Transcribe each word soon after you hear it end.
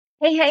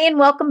Hey, and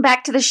welcome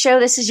back to the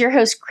show. This is your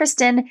host,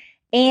 Kristen,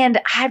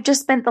 and I've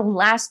just spent the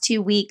last 2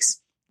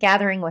 weeks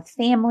gathering with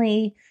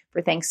family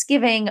for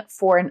Thanksgiving,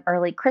 for an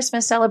early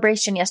Christmas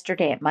celebration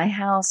yesterday at my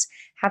house,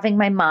 having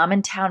my mom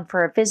in town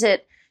for a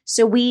visit.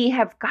 So we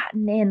have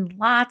gotten in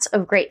lots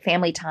of great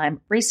family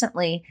time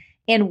recently,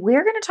 and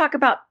we're going to talk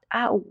about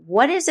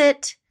what does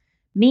it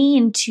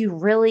mean to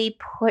really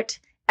put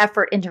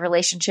effort into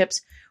relationships?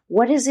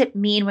 What does it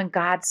mean when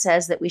God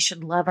says that we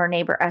should love our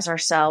neighbor as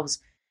ourselves?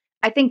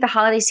 I think the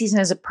holiday season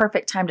is a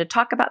perfect time to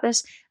talk about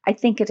this. I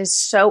think it is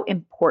so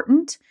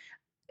important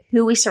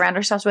who we surround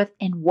ourselves with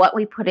and what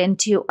we put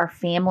into our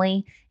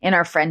family and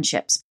our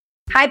friendships.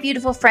 Hi,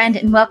 beautiful friend,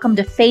 and welcome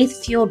to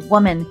Faith Fueled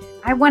Woman.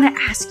 I want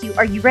to ask you,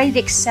 are you ready to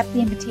accept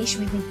the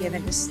invitation we've been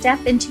given to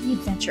step into the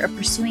adventure of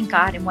pursuing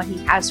God and what He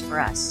has for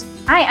us?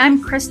 Hi,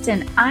 I'm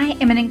Kristen. I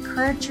am an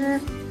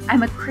encourager.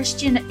 I'm a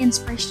Christian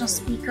inspirational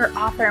speaker,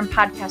 author, and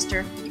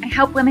podcaster. I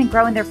help women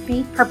grow in their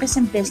faith, purpose,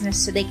 and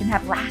business so they can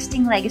have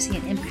lasting legacy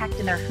and impact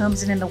in their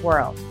homes and in the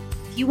world.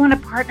 If you want to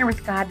partner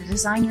with God to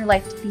design your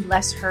life to be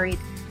less hurried,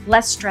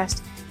 less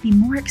stressed, be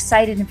more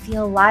excited, and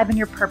feel alive in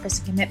your purpose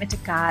and commitment to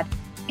God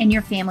and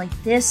your family,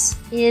 this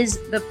is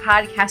the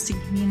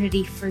podcasting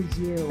community for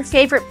you. Your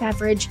favorite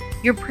beverage,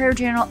 your prayer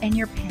journal, and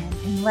your pen,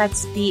 and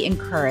let's be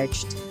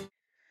encouraged.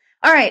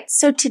 All right,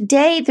 so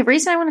today, the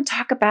reason I want to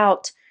talk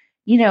about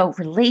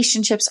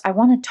relationships, I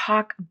want to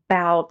talk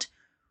about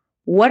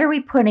what are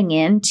we putting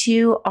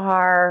into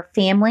our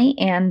family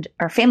and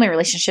our family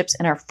relationships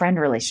and our friend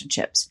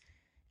relationships.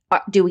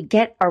 Are we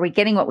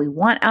getting what we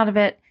want out of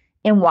it?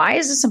 And why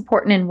is this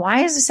important? And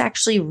why is this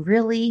actually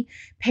really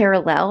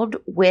paralleled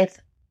with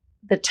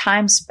the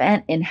time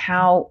spent in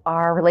how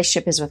our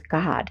relationship is with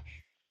God?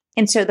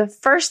 And so the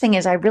first thing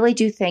is, I really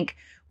do think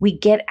we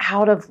get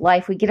out of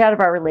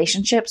our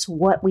relationships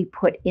what we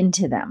put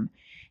into them.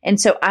 And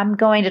so I'm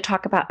going to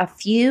talk about a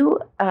few,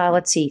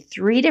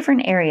 3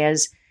 different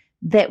areas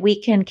that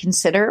we can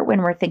consider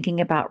when we're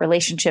thinking about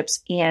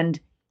relationships, and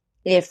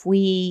if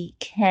we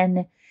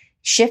can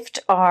shift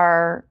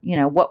our,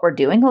 what we're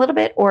doing a little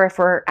bit, or if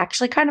we're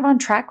actually kind of on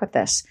track with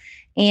this.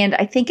 And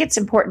I think it's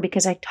important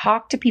because I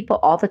talk to people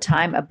all the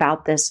time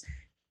about this.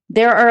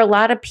 There are a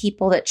lot of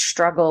people that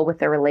struggle with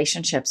their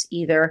relationships,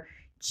 either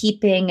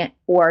keeping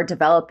or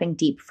developing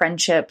deep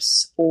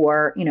friendships,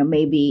 or,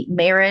 maybe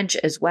marriage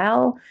as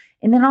well.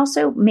 And then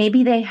also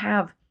maybe they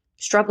have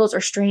struggles or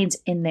strains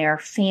in their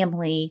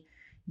family,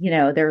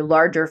 their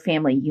larger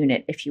family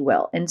unit, if you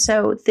will. And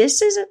so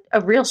this is a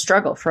real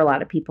struggle for a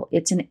lot of people.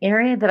 It's an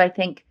area that I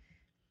think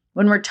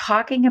when we're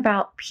talking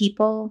about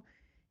people,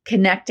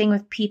 connecting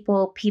with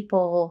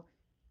people,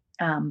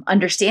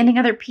 understanding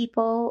other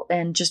people,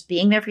 and just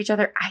being there for each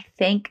other, I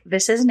think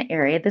this is an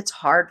area that's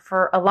hard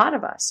for a lot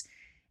of us.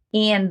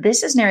 And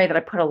this is an area that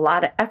I put a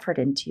lot of effort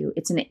into.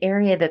 It's an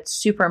area that's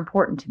super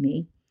important to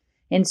me.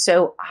 And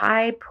so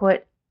I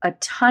put a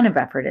ton of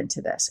effort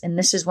into this. And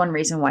this is one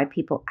reason why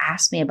people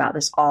ask me about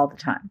this all the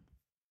time.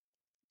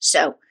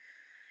 So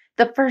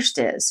the first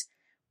is,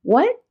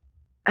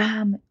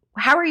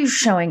 how are you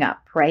showing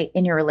up, right,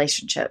 in your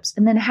relationships?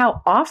 And then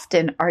how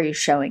often are you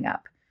showing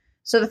up?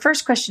 So the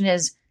first question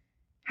is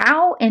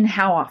how and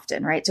how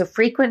often, right? So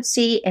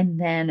frequency, and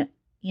then,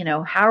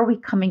 how are we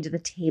coming to the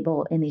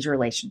table in these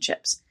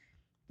relationships?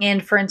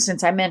 And for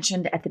instance, I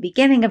mentioned at the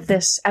beginning of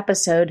this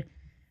episode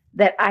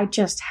that I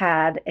just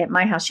had at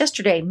my house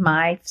yesterday,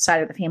 my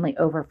side of the family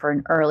over for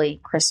an early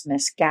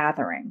Christmas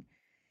gathering.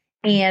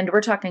 And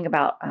we're talking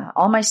about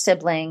all my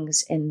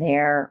siblings and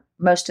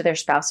most of their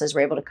spouses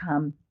were able to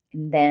come.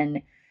 And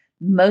then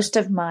most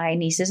of my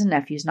nieces and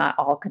nephews, not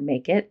all could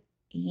make it.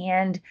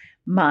 And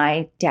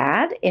my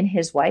dad and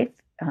his wife,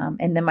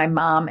 and then my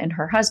mom and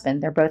her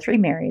husband, they're both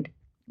remarried.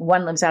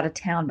 One lives out of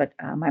town, but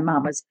my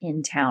mom was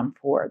in town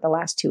for the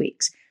last 2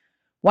 weeks.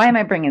 Why am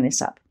I bringing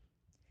this up?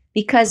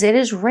 Because it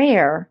is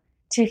rare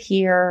to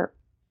hear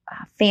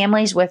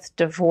families with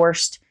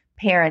divorced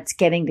parents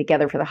getting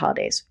together for the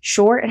holidays.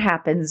 Sure, it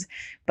happens,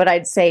 but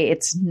I'd say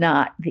it's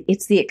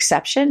the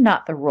exception,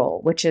 not the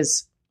rule, which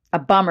is a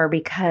bummer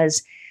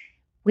because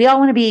we all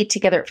want to be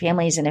together at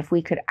families. And if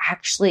we could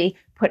actually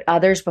put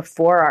others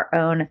before our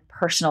own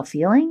personal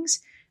feelings,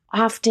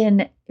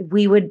 often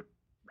we would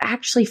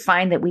actually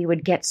find that we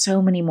would get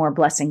so many more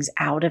blessings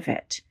out of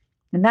it.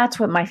 And that's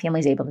what my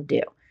family's able to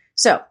do.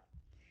 So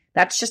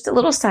that's just a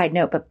little side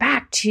note, but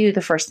back to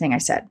the first thing I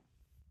said.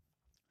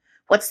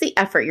 What's the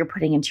effort you're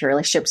putting into your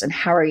relationships and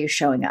how are you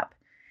showing up?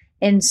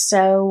 And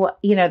so,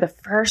 the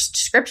first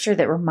scripture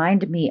that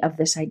reminded me of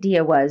this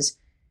idea was,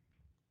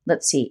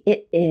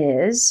 it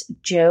is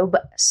Job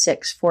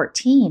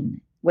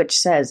 6:14, which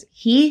says,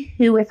 "He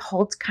who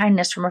withholds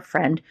kindness from a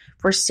friend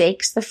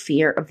forsakes the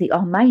fear of the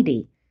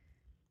Almighty."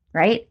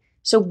 Right?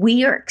 So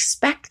we are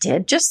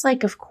expected, just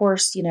like, of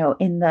course,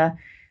 in the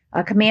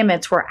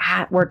commandments,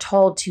 we're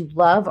told to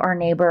love our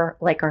neighbor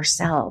like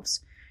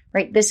ourselves,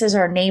 right? This is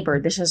our neighbor.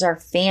 This is our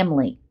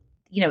family,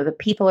 the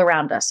people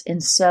around us.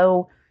 And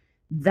so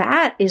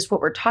that is what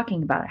we're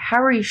talking about.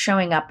 How are you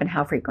showing up and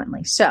how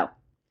frequently? So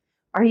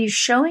are you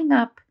showing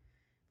up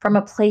from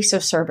a place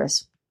of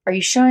service? Are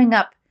you showing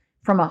up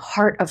from a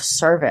heart of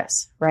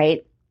service,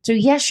 right? So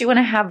yes, you want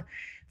to have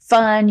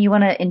fun. You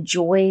want to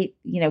enjoy,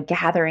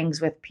 gatherings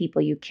with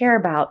people you care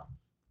about,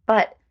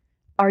 but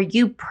are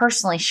you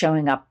personally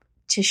showing up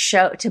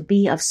to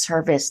be of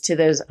service to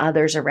those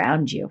others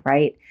around you,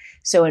 right?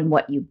 So in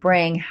what you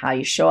bring, how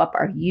you show up,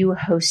 are you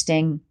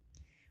hosting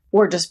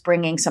or just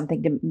bringing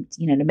something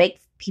to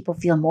make people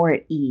feel more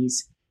at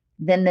ease?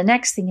 Then the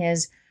next thing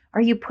is,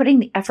 are you putting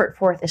the effort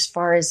forth as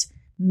far as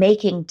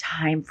making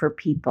time for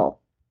people,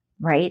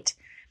 right?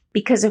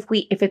 Because if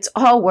it's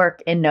all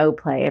work and no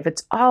play, if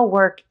it's all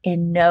work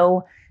and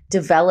no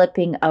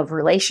developing of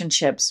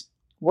relationships,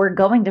 we're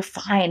going to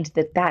find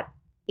that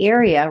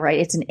area, right?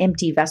 It's an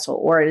empty vessel,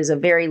 or it is a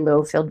very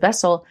low filled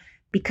vessel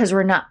because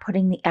we're not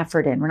putting the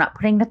effort in. We're not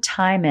putting the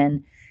time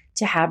in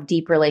to have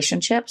deep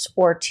relationships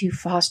or to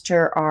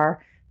foster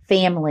our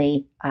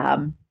family,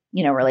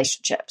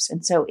 relationships.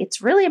 And so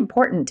it's really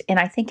important. And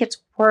I think it's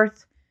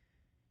worth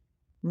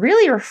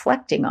really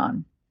reflecting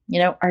on.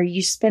 Are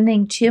you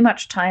spending too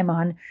much time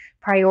on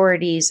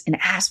priorities and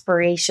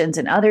aspirations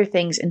and other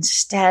things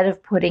instead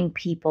of putting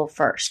people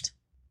first?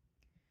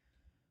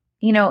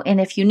 And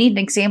if you need an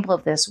example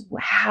of this,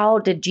 how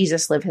did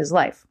Jesus live his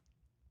life?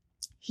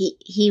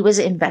 He was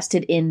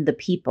invested in the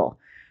people,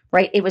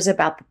 right? It was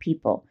about the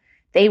people.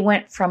 They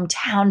went from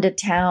town to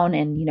town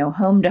and,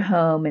 home to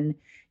home and,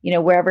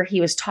 wherever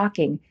he was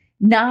talking,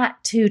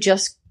 not to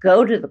just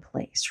go to the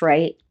place,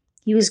 right?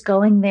 He was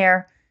going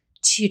there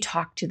to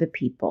talk to the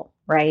people,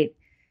 right?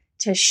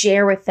 To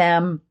share with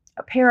them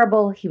a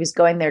parable. He was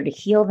going there to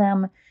heal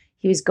them.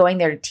 He was going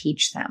there to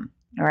teach them.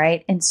 All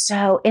right. And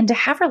to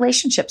have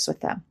relationships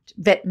with them,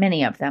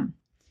 many of them.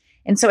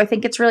 And so I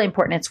think it's really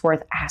important. It's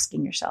worth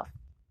asking yourself.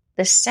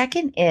 The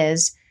second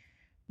is,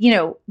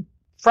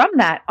 from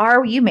that,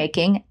 are you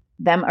making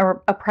them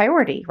a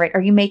priority, right?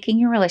 Are you making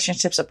your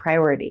relationships a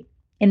priority?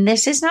 And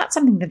this is not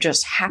something that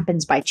just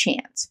happens by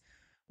chance.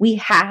 We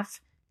have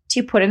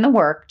to put in the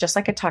work, just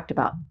like I talked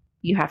about.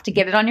 You have to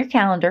get it on your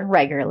calendar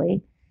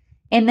regularly.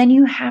 And then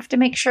you have to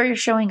make sure you're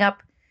showing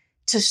up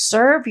to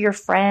serve your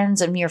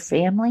friends and your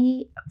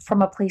family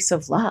from a place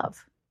of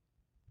love.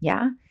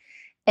 Yeah.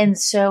 And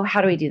so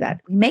how do we do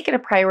that? We make it a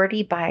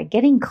priority by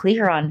getting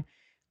clear on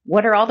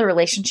what are all the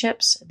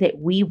relationships that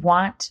we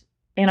want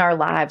in our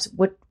lives,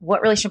 what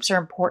relationships are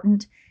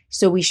important.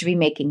 So we should be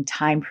making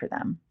time for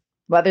them,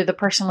 whether the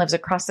person lives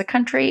across the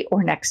country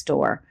or next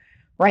door,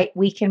 right?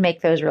 We can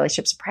make those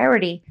relationships a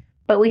priority,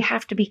 but we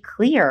have to be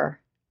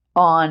clear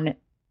on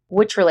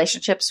which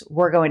relationships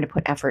we're going to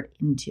put effort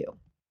into.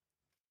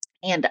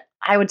 And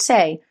I would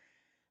say,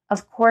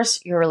 of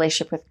course, your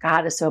relationship with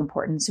God is so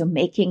important. So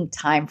making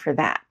time for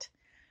that.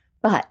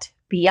 But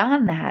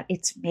beyond that,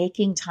 it's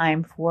making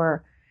time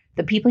for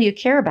the people you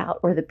care about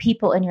or the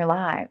people in your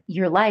life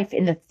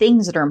and the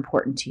things that are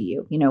important to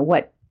you.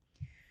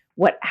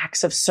 What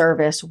acts of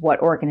service,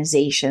 what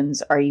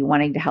organizations are you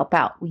wanting to help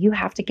out? Well, you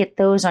have to get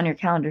those on your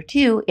calendar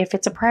too, if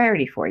it's a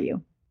priority for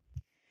you.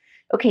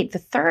 Okay. The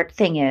third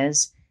thing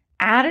is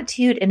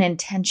attitude and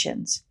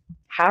intentions.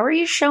 How are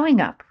you showing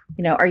up?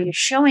 Are you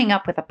showing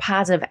up with a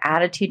positive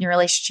attitude in your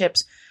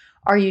relationships?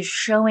 Are you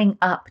showing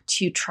up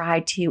to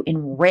try to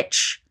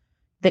enrich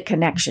the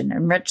connection,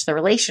 enrich the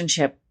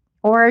relationship?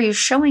 Or are you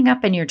showing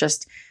up and you're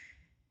just,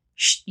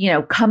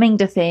 coming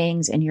to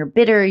things and you're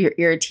bitter, you're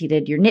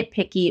irritated, you're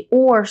nitpicky,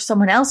 or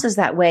someone else is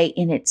that way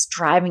and it's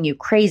driving you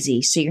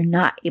crazy, so you're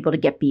not able to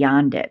get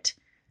beyond it?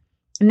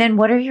 And then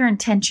what are your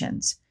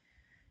intentions?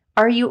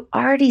 Are you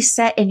already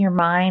set in your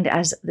mind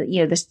as,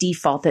 this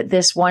default that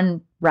this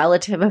one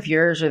relative of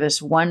yours or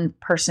this one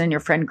person in your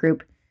friend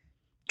group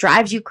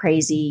drives you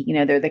crazy?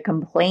 They're the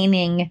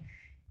complaining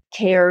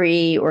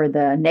Carrie or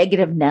the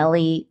negative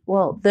Nellie.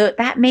 Well,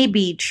 that may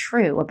be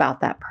true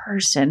about that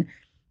person.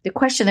 The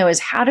question though is,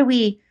 how do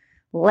we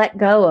let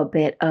go a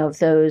bit of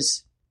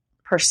those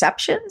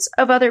perceptions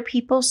of other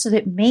people so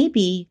that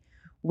maybe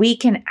we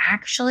can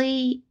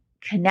actually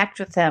connect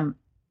with them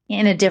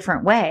in a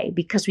different way,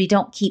 because we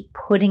don't keep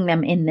putting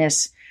them in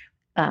this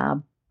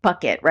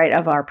bucket, right,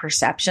 of our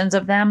perceptions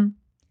of them.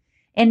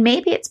 And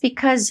maybe it's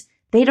because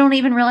they don't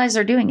even realize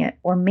they're doing it.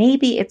 Or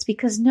maybe it's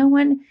because no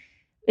one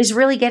is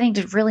really getting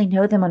to really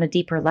know them on a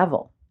deeper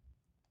level.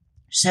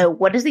 So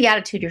what is the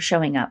attitude you're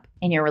showing up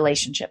in your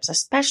relationships,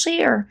 especially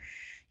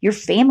your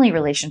family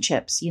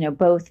relationships,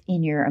 both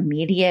in your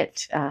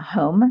immediate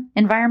home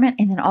environment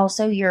and then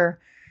also your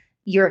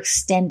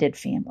extended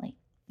family?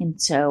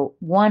 And so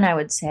one, I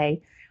would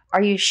say,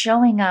 are you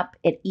showing up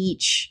at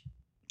each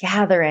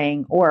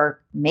gathering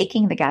or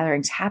making the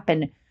gatherings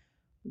happen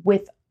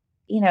with,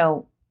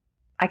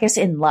 I guess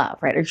in love,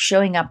 right? Are you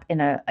showing up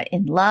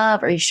in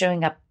love? Are you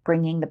showing up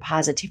bringing the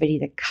positivity,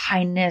 the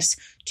kindness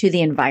to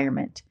the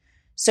environment?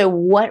 So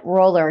what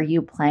role are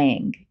you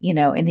playing,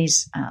 in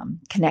these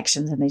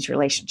connections and these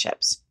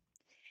relationships?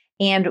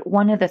 And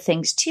one of the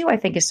things too, I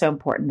think is so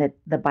important that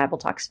the Bible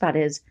talks about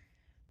is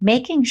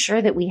making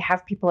sure that we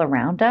have people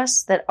around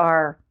us that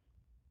are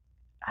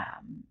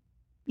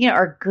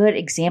good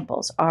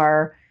examples,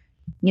 are,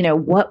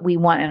 what we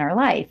want in our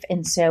life.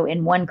 And so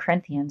in 1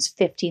 Corinthians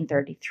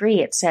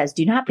 15:33, it says,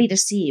 "Do not be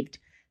deceived.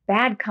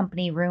 bad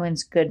company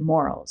ruins good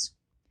morals.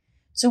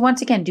 So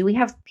once again, do we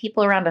have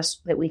people around us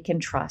that we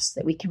can trust,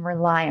 that we can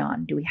rely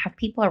on? Do we have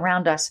people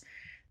around us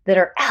that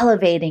are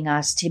elevating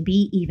us to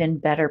be even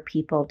better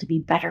people, to be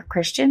better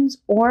Christians?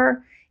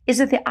 Or is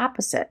it the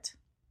opposite?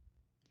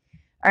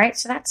 All right,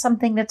 so that's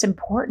something that's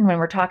important when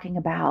we're talking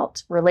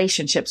about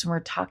relationships, when we're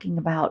talking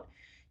about,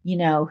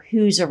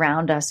 who's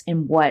around us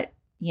and what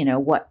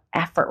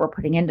effort we're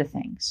putting into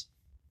things.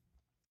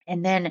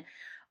 And then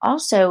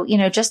also,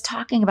 just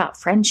talking about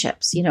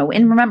friendships,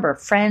 and remember,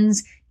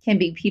 friends can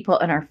be people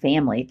in our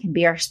family, it can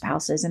be our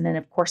spouses. And then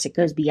of course it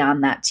goes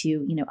beyond that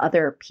to,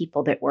 other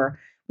people that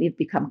we've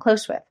become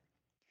close with.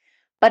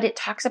 But it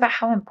talks about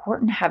how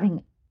important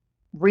having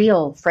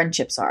real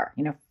friendships are,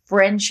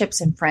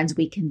 friendships and friends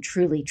we can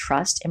truly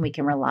trust and we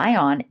can rely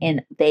on,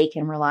 and they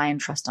can rely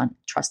and trust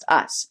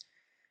us.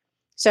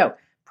 So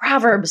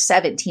Proverbs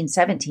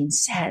 17:17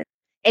 says,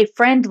 "A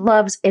friend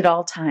loves at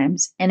all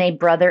times, and a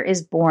brother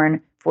is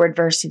born for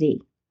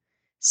adversity."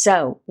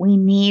 So we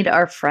need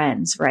our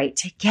friends, right?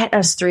 To get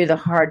us through the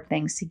hard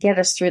things, to get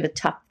us through the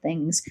tough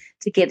things,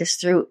 to get us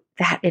through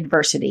that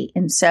adversity.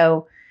 And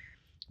so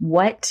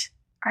what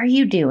are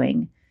you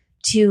doing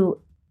to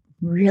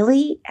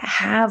really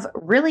have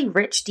really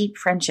rich, deep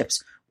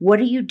friendships? What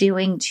are you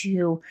doing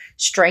to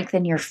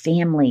strengthen your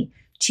family,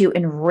 to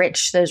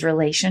enrich those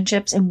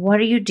relationships? And what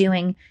are you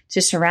doing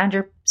to surround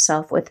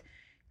yourself with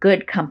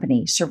good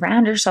company?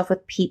 Surround yourself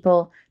with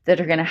people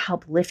that are going to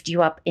help lift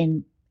you up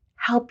and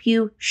help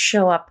you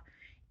show up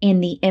in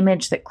the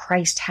image that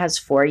Christ has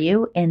for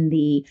you and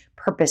the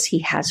purpose he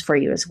has for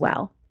you as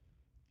well.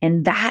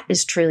 And that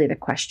is truly the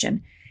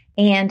question.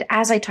 And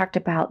as I talked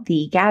about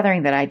the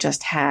gathering that I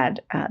just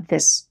had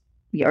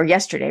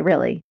yesterday,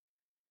 really,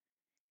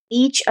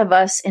 each of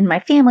us in my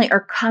family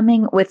are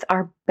coming with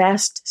our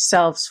best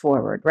selves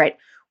forward, right?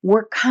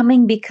 We're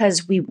coming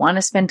because we want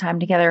to spend time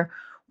together.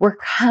 We're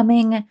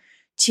coming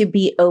to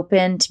be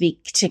open,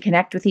 to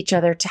connect with each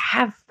other, to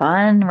have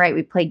fun, right?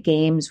 We play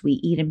games, we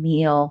eat a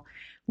meal,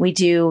 we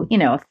do,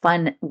 a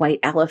fun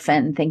white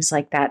elephant and things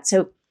like that.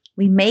 So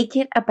we make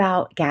it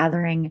about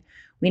gathering,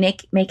 we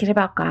make it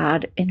about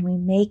God, and we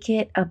make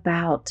it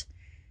about,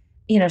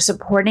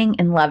 supporting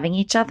and loving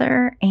each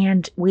other.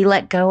 And we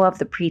let go of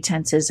the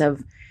pretenses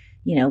of,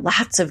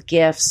 lots of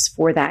gifts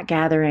for that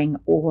gathering,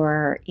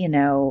 or,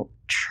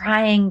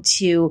 trying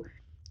to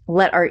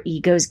let our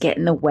egos get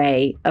in the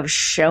way of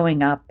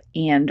showing up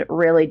and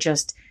really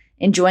just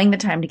enjoying the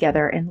time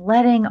together and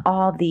letting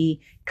all the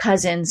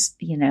cousins,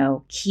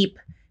 keep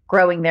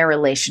growing their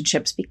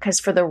relationships, because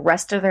for the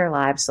rest of their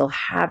lives, they'll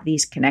have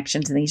these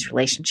connections and these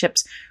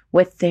relationships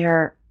with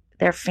their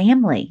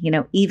family,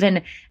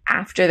 even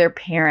after their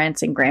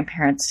parents and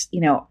grandparents,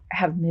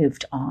 have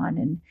moved on.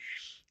 And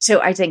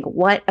so I think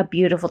what a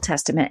beautiful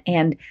testament.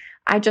 And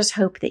I just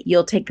hope that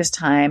you'll take this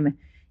time,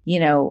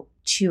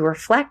 to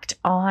reflect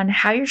on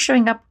how you're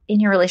showing up in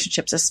your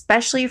relationships,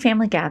 especially your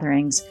family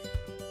gatherings,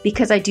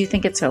 because I do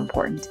think it's so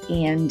important.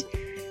 And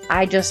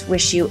I just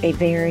wish you a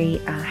very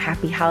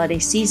happy holiday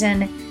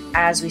season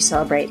as we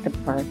celebrate the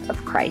birth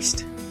of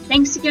Christ.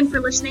 Thanks again for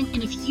listening.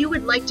 And if you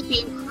would like to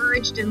be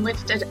encouraged and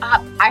lifted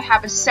up, I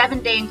have a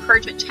 7-day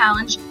encouragement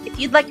challenge. If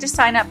you'd like to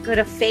sign up, go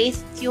to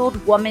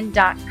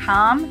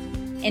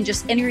faithfueledwoman.com and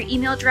just enter your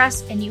email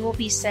address, and you will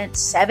be sent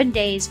 7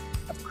 days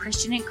of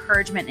Christian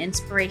encouragement and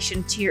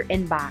inspiration to your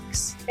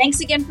inbox. Thanks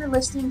again for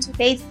listening to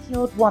Faith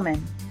Fueled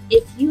Woman.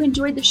 If you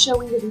enjoyed the show,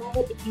 we would love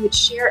it if you would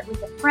share it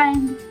with a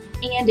friend.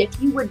 And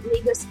if you would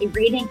leave us a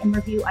rating and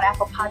review on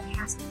Apple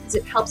Podcasts, because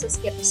it helps us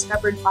get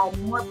discovered by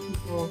more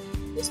people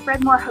to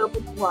spread more hope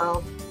in the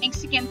world.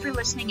 Thanks again for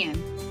listening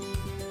in.